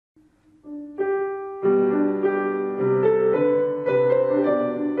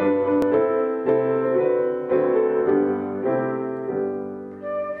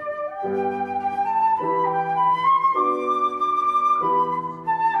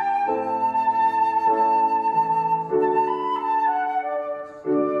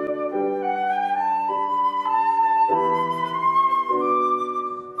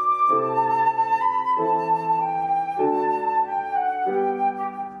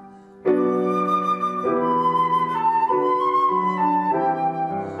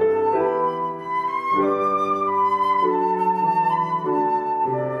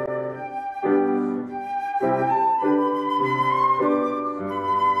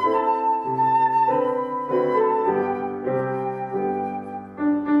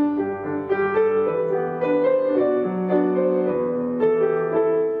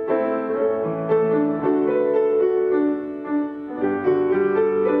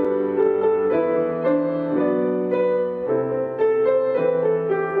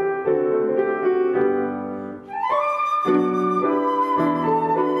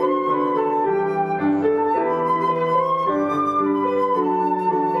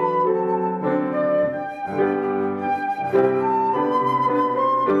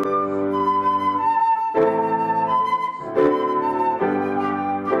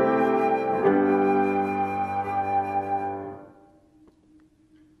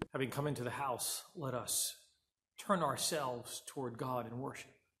Having come into the house, let us turn ourselves toward God in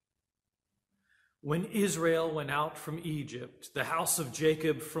worship. When Israel went out from Egypt, the house of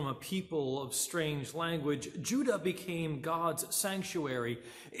Jacob from a people of strange language, Judah became God's sanctuary,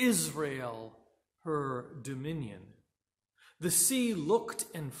 Israel her dominion. The sea looked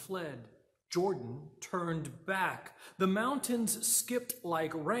and fled. Jordan turned back. The mountains skipped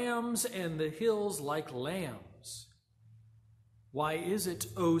like rams and the hills like lambs. Why is it,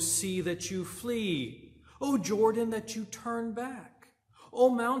 O sea, that you flee? O Jordan, that you turn back? O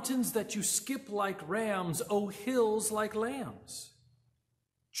mountains, that you skip like rams? O hills like lambs?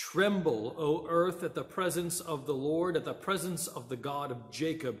 Tremble, O earth, at the presence of the Lord, at the presence of the God of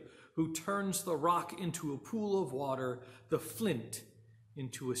Jacob, who turns the rock into a pool of water, the flint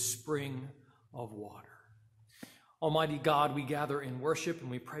into a spring of water. Almighty God, we gather in worship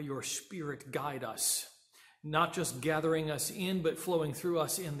and we pray your Spirit guide us, not just gathering us in, but flowing through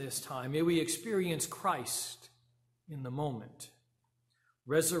us in this time. May we experience Christ in the moment,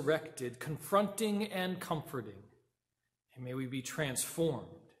 resurrected, confronting and comforting. And may we be transformed.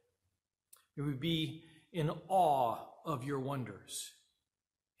 May we be in awe of your wonders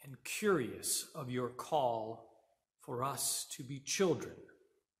and curious of your call for us to be children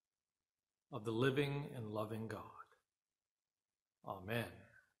of the living and loving God. Amen.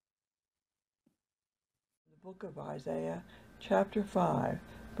 The book of Isaiah, chapter 5,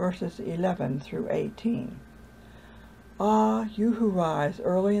 verses 11 through 18. Ah, you who rise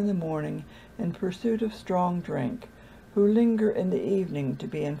early in the morning in pursuit of strong drink, who linger in the evening to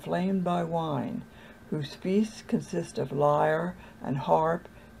be inflamed by wine, whose feasts consist of lyre and harp,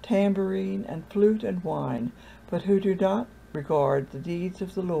 tambourine and flute and wine, but who do not regard the deeds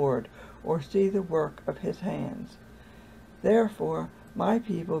of the Lord or see the work of his hands. Therefore my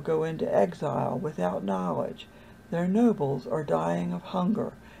people go into exile without knowledge. Their nobles are dying of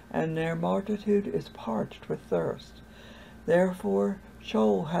hunger, and their multitude is parched with thirst. Therefore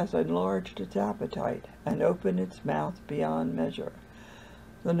Sheol has enlarged its appetite and opened its mouth beyond measure.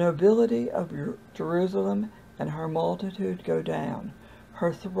 The nobility of Jerusalem and her multitude go down,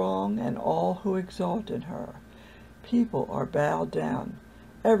 her throng and all who exult in her. People are bowed down,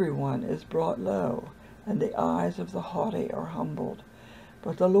 everyone is brought low, and the eyes of the haughty are humbled.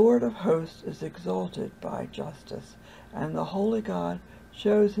 But the Lord of hosts is exalted by justice, and the holy God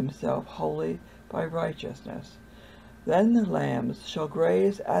shows himself holy by righteousness. Then the lambs shall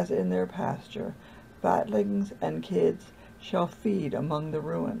graze as in their pasture, fatlings and kids shall feed among the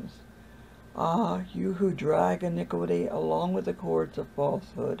ruins. Ah, you who drag iniquity along with the cords of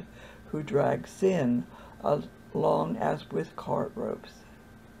falsehood, who drag sin along as with cart ropes.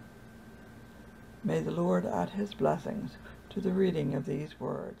 May the Lord add his blessings to the reading of these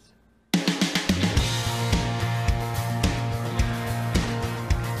words.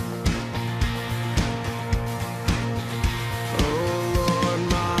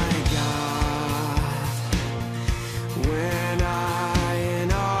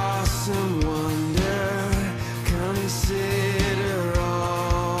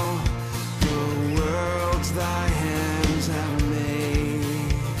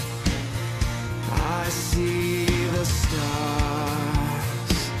 See the stars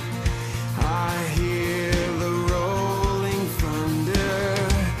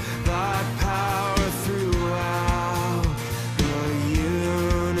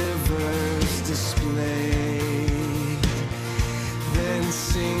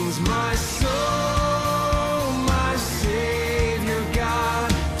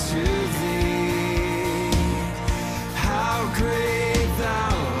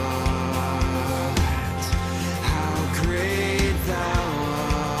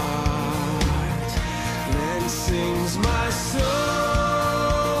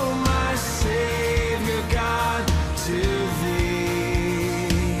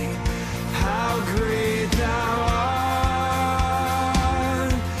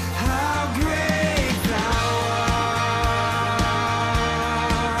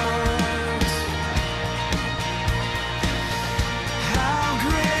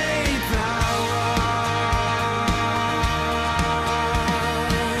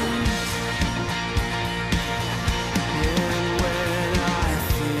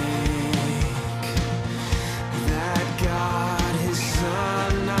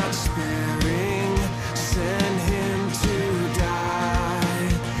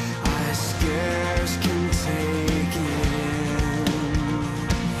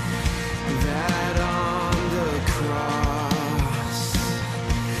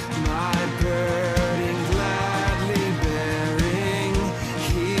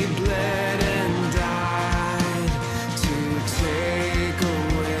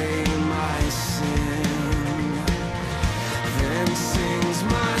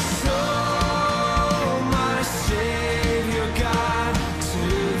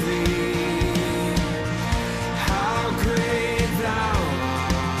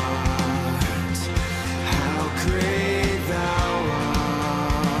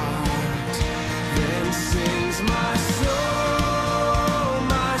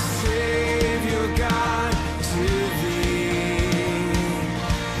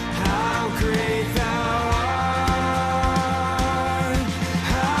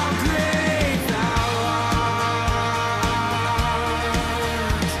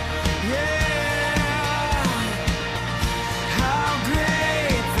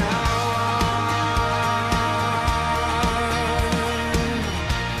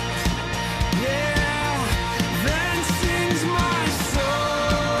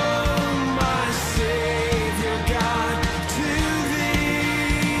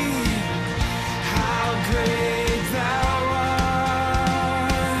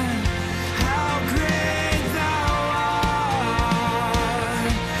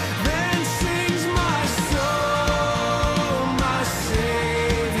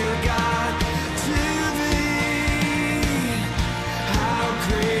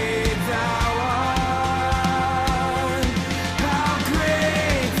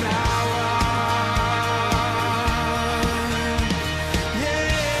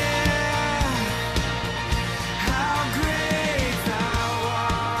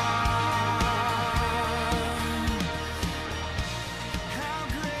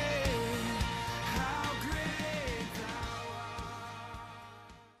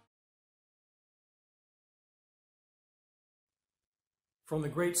From the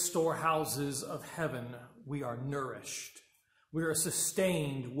great storehouses of heaven, we are nourished. We are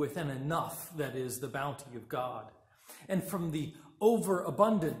sustained with an enough that is the bounty of God. And from the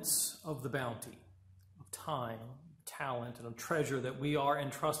overabundance of the bounty of time, talent, and of treasure that we are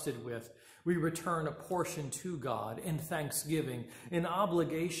entrusted with, we return a portion to God in thanksgiving, in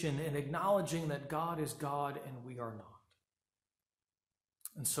obligation, in acknowledging that God is God and we are not.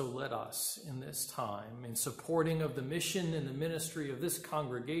 And so let us, in this time, in supporting of the mission and the ministry of this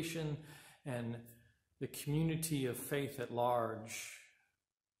congregation and the community of faith at large,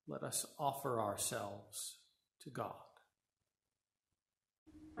 let us offer ourselves to God.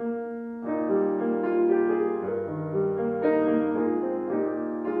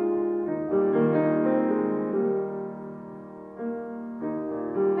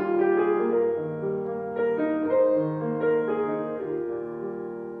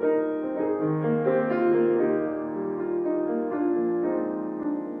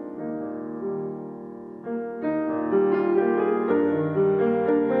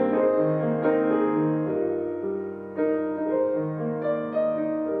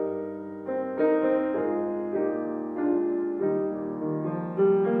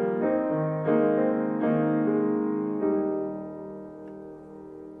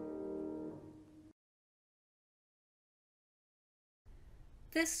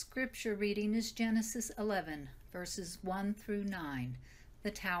 This scripture reading is Genesis 11, verses 1 through 9, the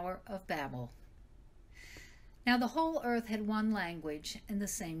Tower of Babel. Now the whole earth had one language and the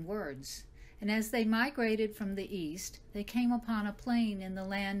same words. And as they migrated from the east, they came upon a plain in the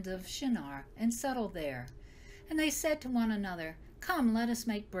land of Shinar and settled there. And they said to one another, "Come, let us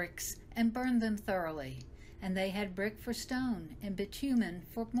make bricks and burn them thoroughly." And they had brick for stone and bitumen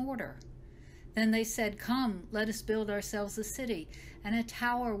for mortar. Then they said, "Come, let us build ourselves a city, and a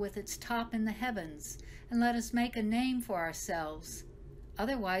tower with its top in the heavens, and let us make a name for ourselves.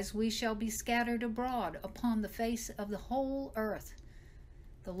 Otherwise we shall be scattered abroad upon the face of the whole earth."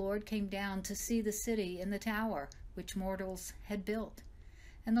 The Lord came down to see the city and the tower which mortals had built.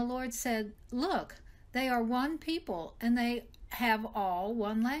 And the Lord said, "Look, they are one people, and they have all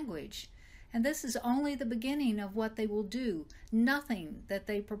one language. And this is only the beginning of what they will do. Nothing that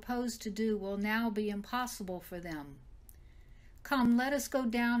they propose to do will now be impossible for them. Come, let us go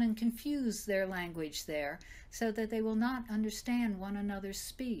down and confuse their language there, so that they will not understand one another's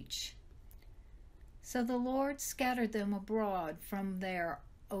speech." So the Lord scattered them abroad from there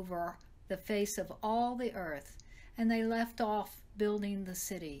over the face of all the earth, and they left off building the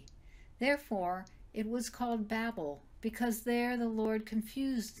city. Therefore it was called Babel, because there the Lord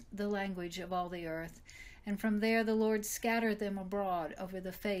confused the language of all the earth, and from there the Lord scattered them abroad over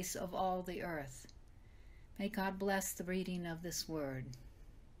the face of all the earth. May God bless the reading of this word.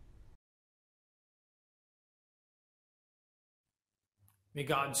 May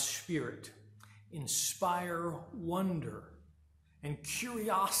God's Spirit inspire wonder and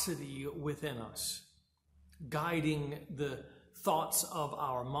curiosity within us, guiding the thoughts of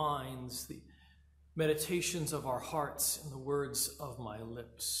our minds, the meditations of our hearts, and the words of my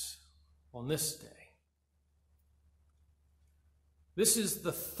lips on this day. This is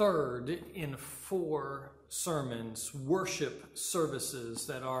the third in 4 sermons, worship services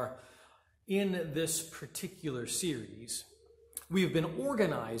that are in this particular series. We have been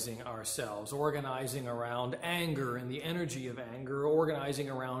organizing ourselves, organizing around anger and the energy of anger, organizing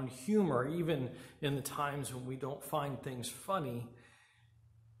around humor, even in the times when we don't find things funny,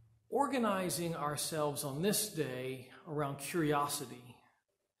 organizing ourselves on this day around curiosity.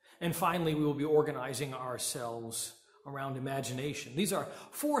 And finally, we will be organizing ourselves around imagination. These are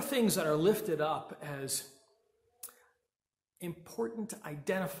 4 things that are lifted up as important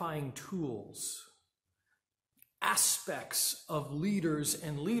identifying tools, aspects of leaders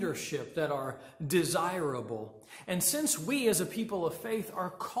and leadership that are desirable. And since we as a people of faith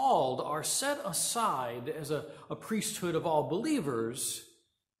are called, are set aside as a priesthood of all believers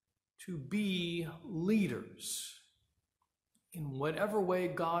to be leaders in whatever way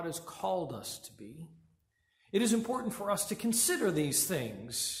God has called us to be, it is important for us to consider these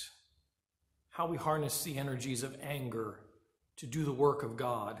things, how we harness the energies of anger to do the work of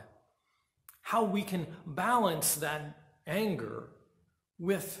God, how we can balance that anger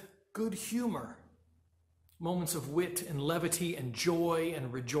with good humor, moments of wit and levity and joy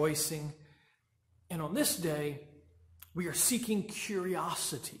and rejoicing. And on this day, we are seeking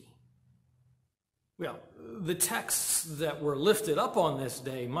curiosity. Well, the texts that were lifted up on this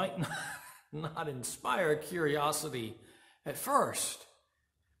day might not inspire curiosity at first.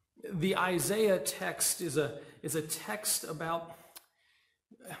 The Isaiah text is a text about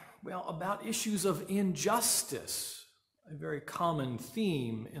issues of injustice a very common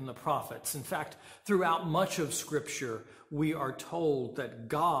theme in the prophets. In fact, throughout much of Scripture, we are told that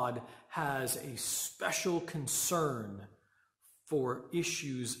God has a special concern for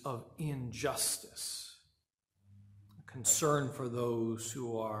issues of injustice, a concern for those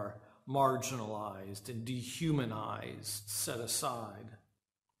who are marginalized and dehumanized, set aside.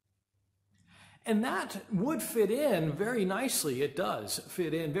 And that would fit in very nicely, it does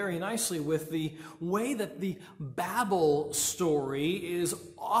fit in very nicely with the way that the Babel story is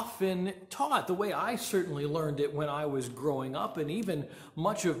often taught, the way I certainly learned it when I was growing up, and even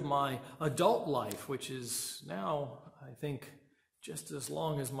much of my adult life, which is now, I think, just as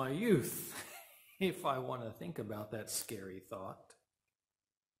long as my youth, if I want to think about that scary thought.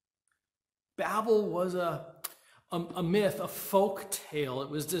 Babel was a myth, a folk tale. It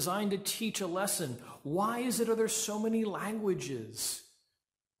was designed to teach a lesson. Why is it there so many languages?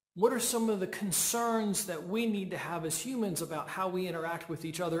 What are some of the concerns that we need to have as humans about how we interact with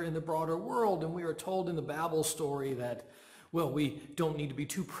each other in the broader world? And we are told in the Babel story that, well, we don't need to be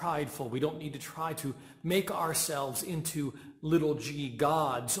too prideful. We don't need to try to make ourselves into little g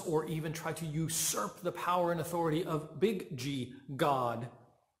gods or even try to usurp the power and authority of big G God.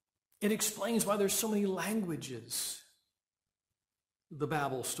 It explains why there's so many languages, the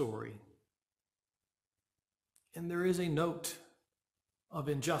Babel story. And there is a note of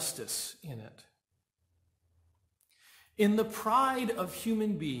injustice in it. In the pride of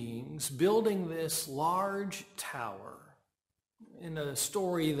human beings building this large tower, in a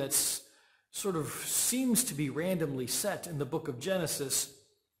story that's sort of seems to be randomly set in the book of Genesis,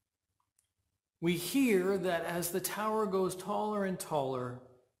 we hear that as the tower goes taller and taller,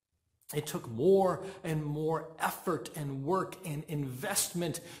 it took more and more effort and work and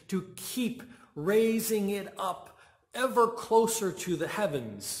investment to keep raising it up ever closer to the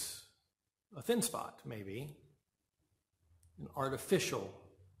heavens. A thin spot, maybe. An artificial,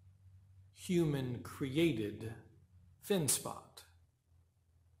 human-created thin spot.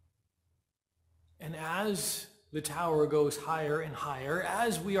 And as the tower goes higher and higher,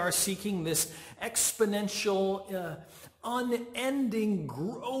 as we are seeking this exponential, unending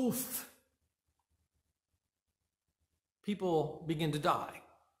growth, people begin to die.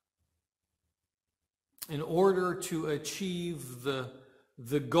 In order to achieve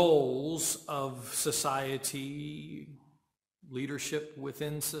the goals of society, leadership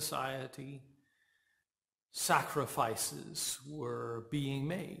within society, sacrifices were being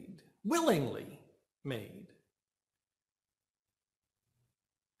made, willingly made.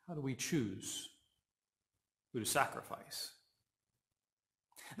 How do we choose who to sacrifice?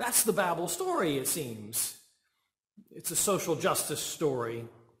 That's the Babel story, it seems. It's a social justice story,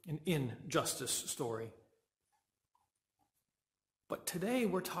 an injustice story. But today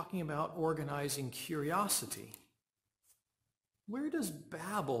we're talking about organizing curiosity. Where does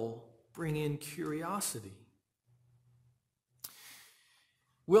Babel bring in curiosity?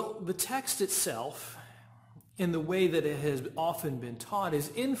 Well, the text itself, in the way that it has often been taught,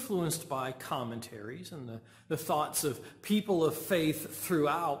 is influenced by commentaries and the thoughts of people of faith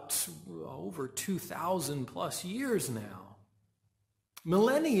throughout over 2,000 plus years now.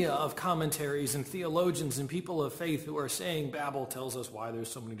 Millennia of commentaries and theologians and people of faith who are saying Babel tells us why there's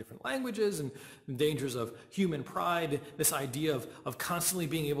so many different languages and the dangers of human pride, this idea of constantly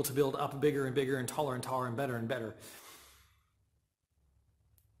being able to build up bigger and bigger and taller and better and better.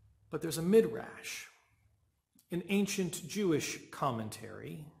 But there's a midrash, an ancient Jewish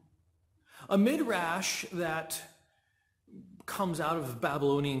commentary, a midrash that comes out of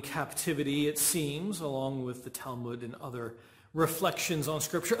Babylonian captivity, it seems, along with the Talmud and other reflections on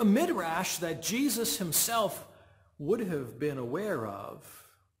Scripture, a midrash that Jesus himself would have been aware of,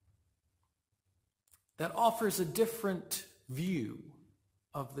 that offers a different view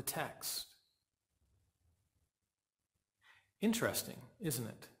of the text. Interesting, isn't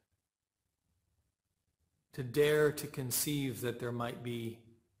it? To dare to conceive that there might be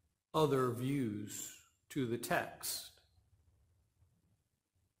other views to the text.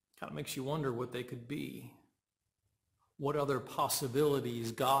 Kind of makes you wonder what they could be. What other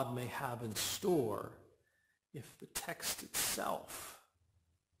possibilities God may have in store if the text itself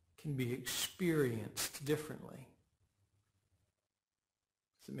can be experienced differently.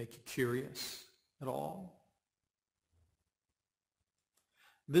 Does it make you curious at all?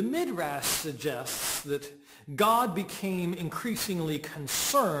 The Midrash suggests that God became increasingly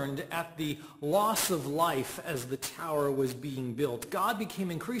concerned at the loss of life as the tower was being built. God became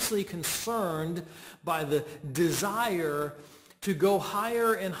increasingly concerned by the desire to go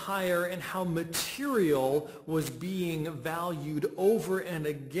higher and higher and how material was being valued over and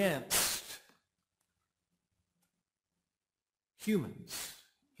against humans,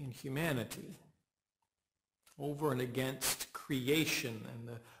 in humanity, over and against creation and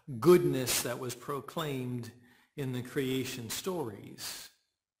the goodness that was proclaimed in the creation stories.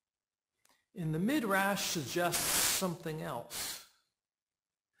 And the Midrash suggests something else.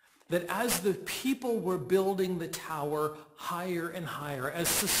 That as the people were building the tower higher and higher, as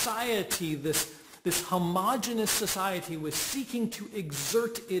society, this homogeneous society, was seeking to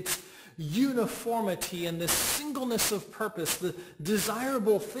exert its uniformity and the singleness of purpose, the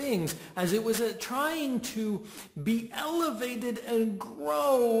desirable things, as it was trying to be elevated and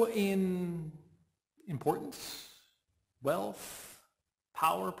grow in importance, wealth,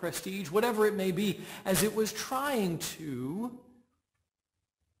 power, prestige, whatever it may be, as it was trying to,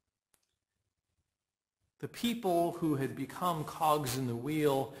 the people who had become cogs in the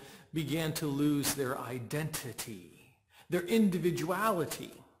wheel began to lose their identity, their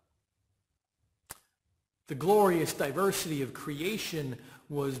individuality. The glorious diversity of creation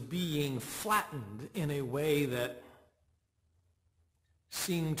was being flattened in a way that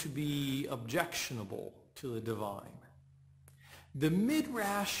seemed to be objectionable to the divine. The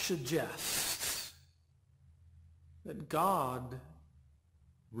Midrash suggests that God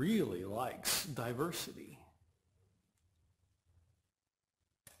really likes diversity.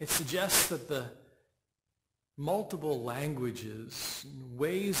 It suggests that the multiple languages,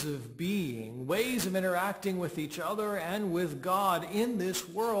 ways of being, ways of interacting with each other and with God in this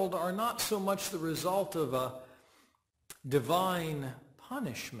world are not so much the result of a divine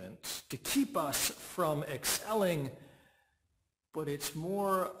punishment to keep us from excelling, but it's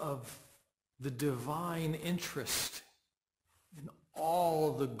more of the divine interest in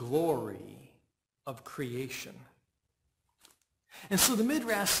all the glory of creation. And so the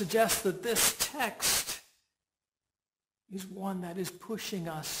Midrash suggests that this text is one that is pushing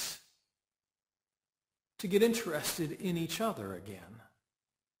us to get interested in each other again.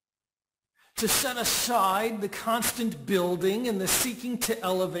 To set aside the constant building and the seeking to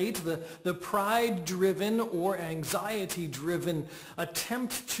elevate, the pride-driven or anxiety-driven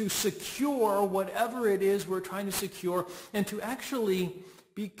attempt to secure whatever it is we're trying to secure, and to actually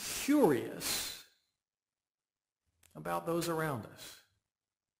be curious about those around us.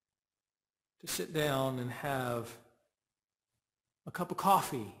 To sit down and have a cup of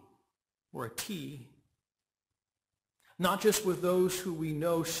coffee or a tea, not just with those who we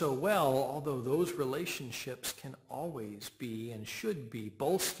know so well, although those relationships can always be and should be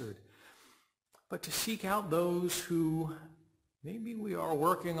bolstered, but to seek out those who maybe we are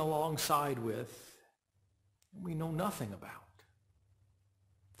working alongside with and we know nothing about.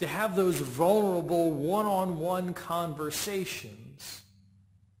 To have those vulnerable one-on-one conversations,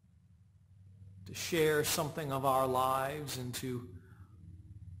 to share something of our lives and to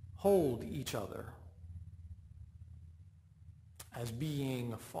hold each other as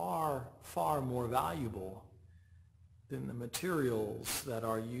being far, far more valuable than the materials that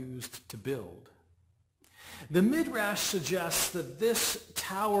are used to build. The Midrash suggests that this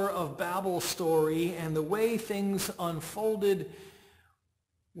Tower of Babel story and the way things unfolded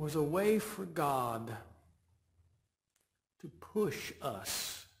was a way for God to push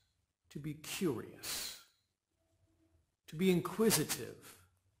us to be curious, to be inquisitive.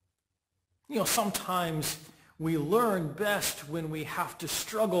 You know, sometimes we learn best when we have to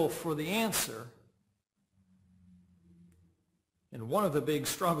struggle for the answer. And one of the big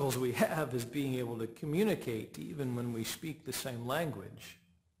struggles we have is being able to communicate even when we speak the same language.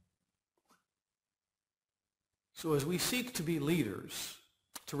 So as we seek to be leaders,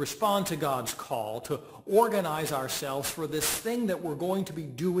 to respond to God's call, to organize ourselves for this thing that we're going to be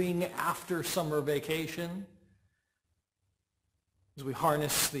doing after summer vacation, as we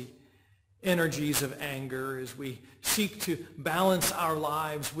harness the energies of anger, as we seek to balance our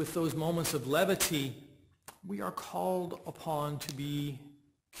lives with those moments of levity, we are called upon to be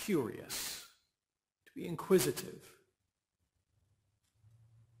curious, to be inquisitive,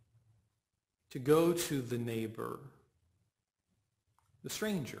 to go to the neighbor, the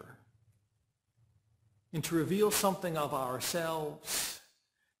stranger, and to reveal something of ourselves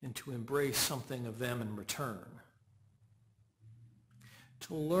and to embrace something of them in return.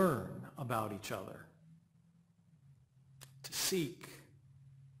 To learn about each other, to seek.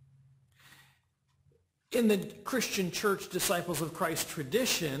 In the Christian church Disciples of Christ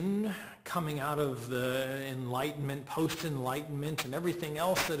tradition, coming out of the Enlightenment, post-Enlightenment, and everything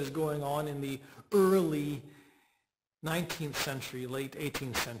else that is going on in the early 19th century, late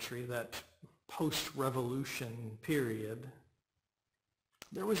 18th century, that post-revolution period,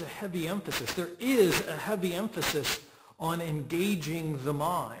 there was a heavy emphasis, there is a heavy emphasis on engaging the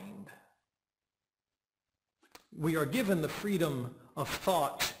mind, We are given the freedom of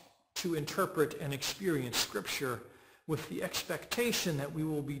thought to interpret and experience Scripture with the expectation that we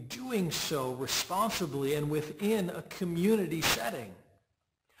will be doing so responsibly and within a community setting.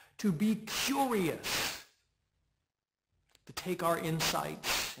 To be curious, to take our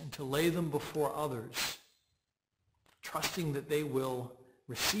insights and to lay them before others, trusting that they will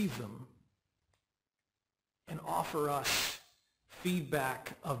receive them and offer us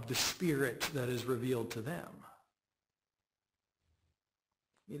feedback of the Spirit that is revealed to them.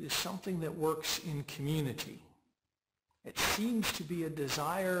 It is something that works in community. It seems to be a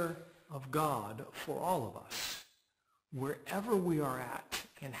desire of God for all of us, wherever we are at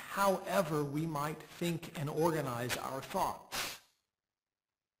and however we might think and organize our thoughts.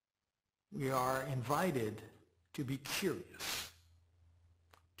 We are invited to be curious,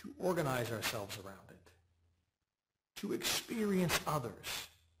 to organize ourselves around it, to experience others,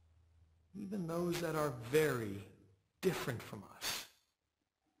 even those that are very different from us,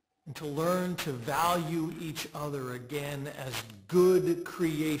 and to learn to value each other again as good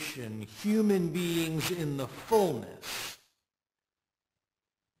creation, human beings in the fullness,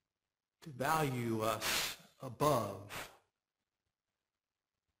 to value us above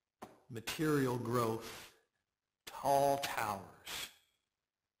material growth, tall towers,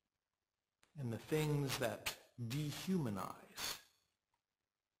 and the things that dehumanize.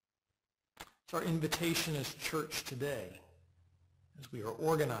 It's our invitation as church today, as we are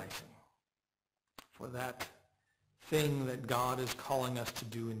organizing for that thing that God is calling us to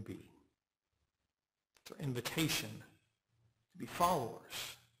do and be. It's our invitation to be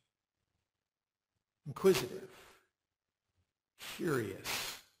followers, inquisitive,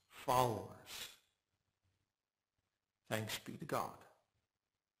 curious followers. Thanks be to God,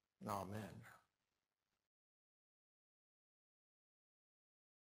 and amen.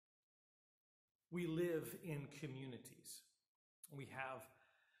 We live in communities. We have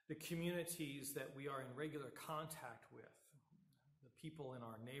the communities that we are in regular contact with, the people in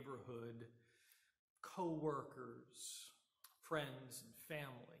our neighborhood, co-workers, friends, and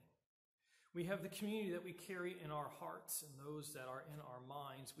family. We have the community that we carry in our hearts and those that are in our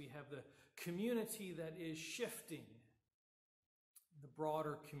minds. We have the community that is shifting, the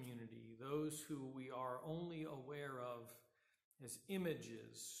broader community, those who we are only aware of as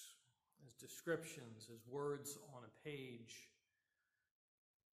images, as descriptions, as words on a page,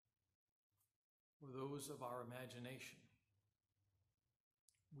 or those of our imagination.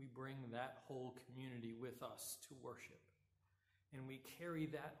 We bring that whole community with us to worship, and we carry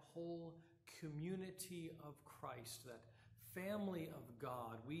that whole community of Christ, that family of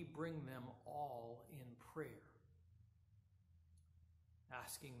God, we bring them all in prayer,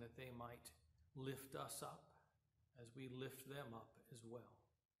 asking that they might lift us up as we lift them up as well.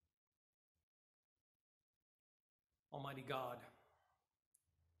 Almighty God,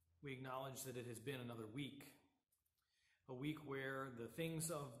 we acknowledge that it has been another week, a week where the things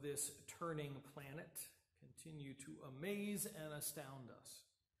of this turning planet continue to amaze and astound us,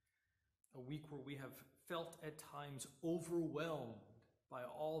 a week where we have felt at times overwhelmed by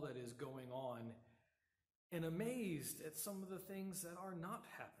all that is going on and amazed at some of the things that are not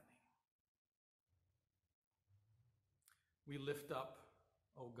happening. We lift up,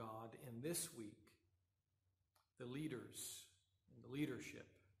 O God, in this week, the leaders and the leadership,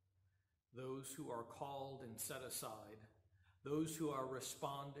 those who are called and set aside, those who are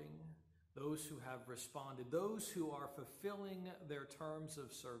responding, those who have responded, those who are fulfilling their terms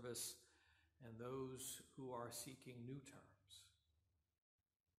of service, and those who are seeking new terms.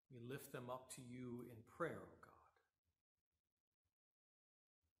 We lift them up to you in prayer, O God.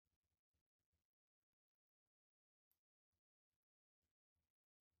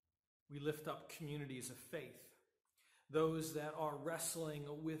 We lift up communities of faith, those that are wrestling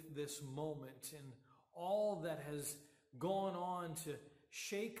with this moment and all that has gone on to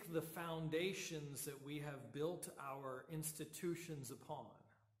shake the foundations that we have built our institutions upon.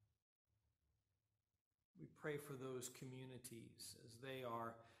 We pray for those communities as they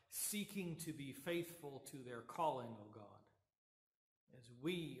are seeking to be faithful to their calling, O God, as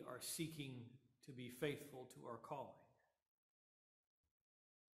we are seeking to be faithful to our calling.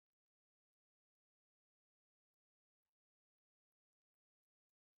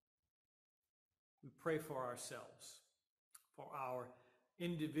 We pray for ourselves, for our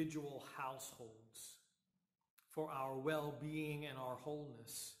individual households, for our well-being and our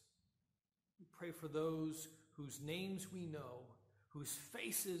wholeness. We pray for those whose names we know, whose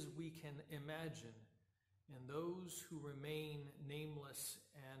faces we can imagine, and those who remain nameless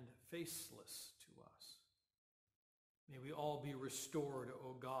and faceless to us. May we all be restored,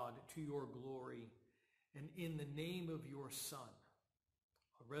 O God, to your glory, and in the name of your Son,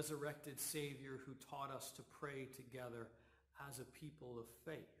 a resurrected Savior who taught us to pray together as a people of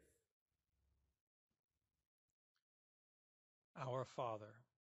faith. Our Father,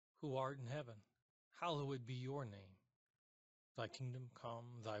 who art in heaven, hallowed be your name. Thy kingdom come,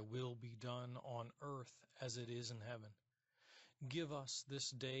 thy will be done on earth as it is in heaven. Give us this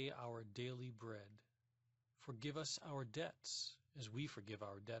day our daily bread. Forgive us our debts, as we forgive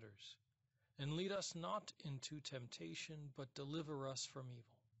our debtors. And lead us not into temptation, but deliver us from evil.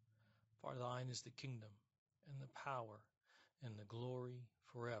 For thine is the kingdom, and the power, and the glory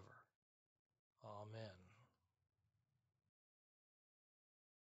forever. Amen.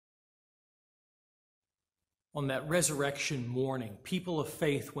 On that resurrection morning, people of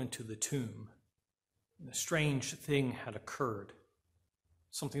faith went to the tomb. And a strange thing had occurred,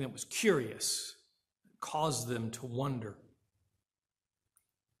 something that was curious, that caused them to wonder.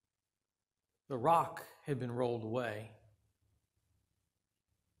 The rock had been rolled away,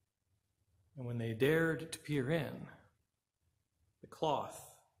 and when they dared to peer in, the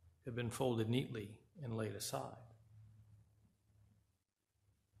cloth had been folded neatly and laid aside.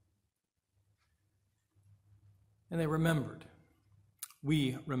 And they remembered,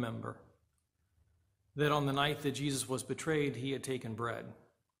 we remember, that on the night that Jesus was betrayed, he had taken bread.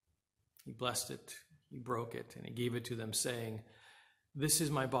 He blessed it, he broke it, and he gave it to them, saying, "This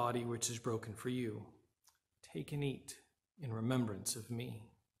is my body, which is broken for you. Take and eat in remembrance of me."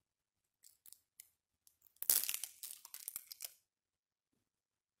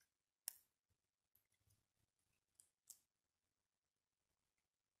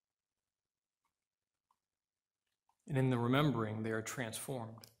 And in the remembering, they are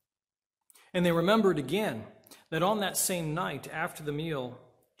transformed. And they remembered again that on that same night after the meal,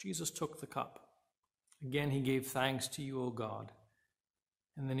 Jesus took the cup. Again, he gave thanks to you, O God.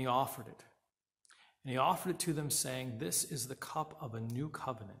 And then he offered it. And he offered it to them, saying, "This is the cup of a new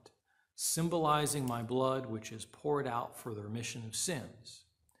covenant, symbolizing my blood, which is poured out for the remission of sins.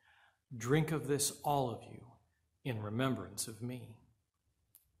 Drink of this, all of you, in remembrance of me."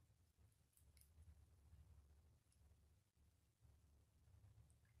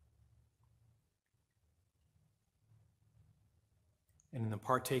 And in the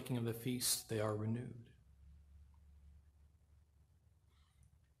partaking of the feast, they are renewed.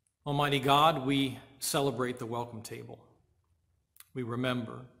 Almighty God, we celebrate the welcome table. We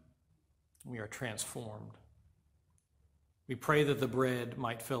remember, we are transformed. We pray that the bread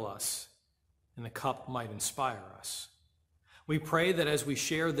might fill us and the cup might inspire us. We pray that as we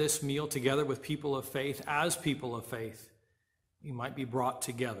share this meal together with people of faith, as people of faith, we might be brought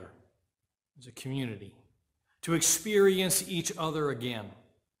together as a community to experience each other again,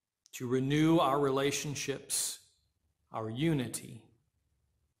 to renew our relationships, our unity,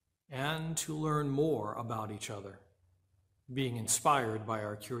 and to learn more about each other, being inspired by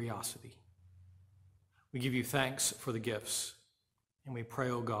our curiosity. We give you thanks for the gifts, and we pray,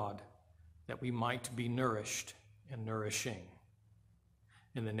 O God, that we might be nourished and nourishing.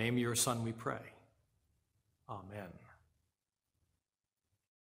 In the name of your Son we pray. Amen.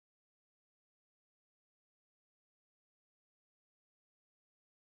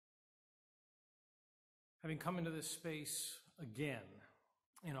 Having come into this space again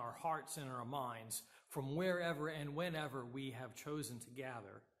in our hearts and our minds, from wherever and whenever we have chosen to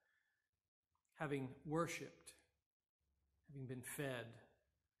gather, having worshiped, having been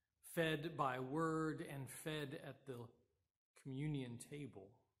fed by word and fed at the communion table,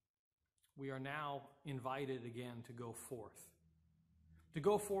 we are now invited again to go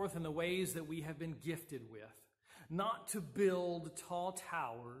forth in the ways that we have been gifted with, not to build tall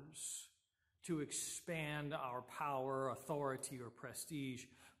towers to expand our power, authority, or prestige,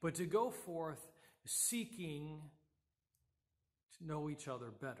 but to go forth seeking to know each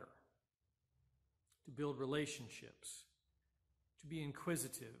other better, to build relationships, to be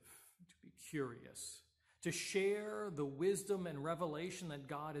inquisitive, to be curious, to share the wisdom and revelation that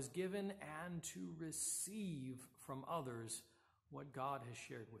God has given, and to receive from others what God has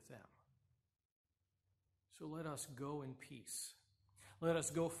shared with them. So let us go in peace. Let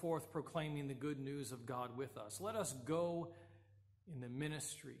us go forth proclaiming the good news of God with us. Let us go in the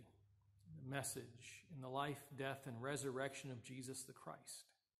ministry, in the message, in the life, death, and resurrection of Jesus the Christ,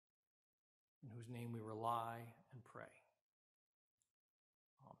 in whose name we rely and pray.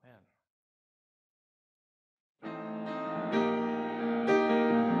 Amen.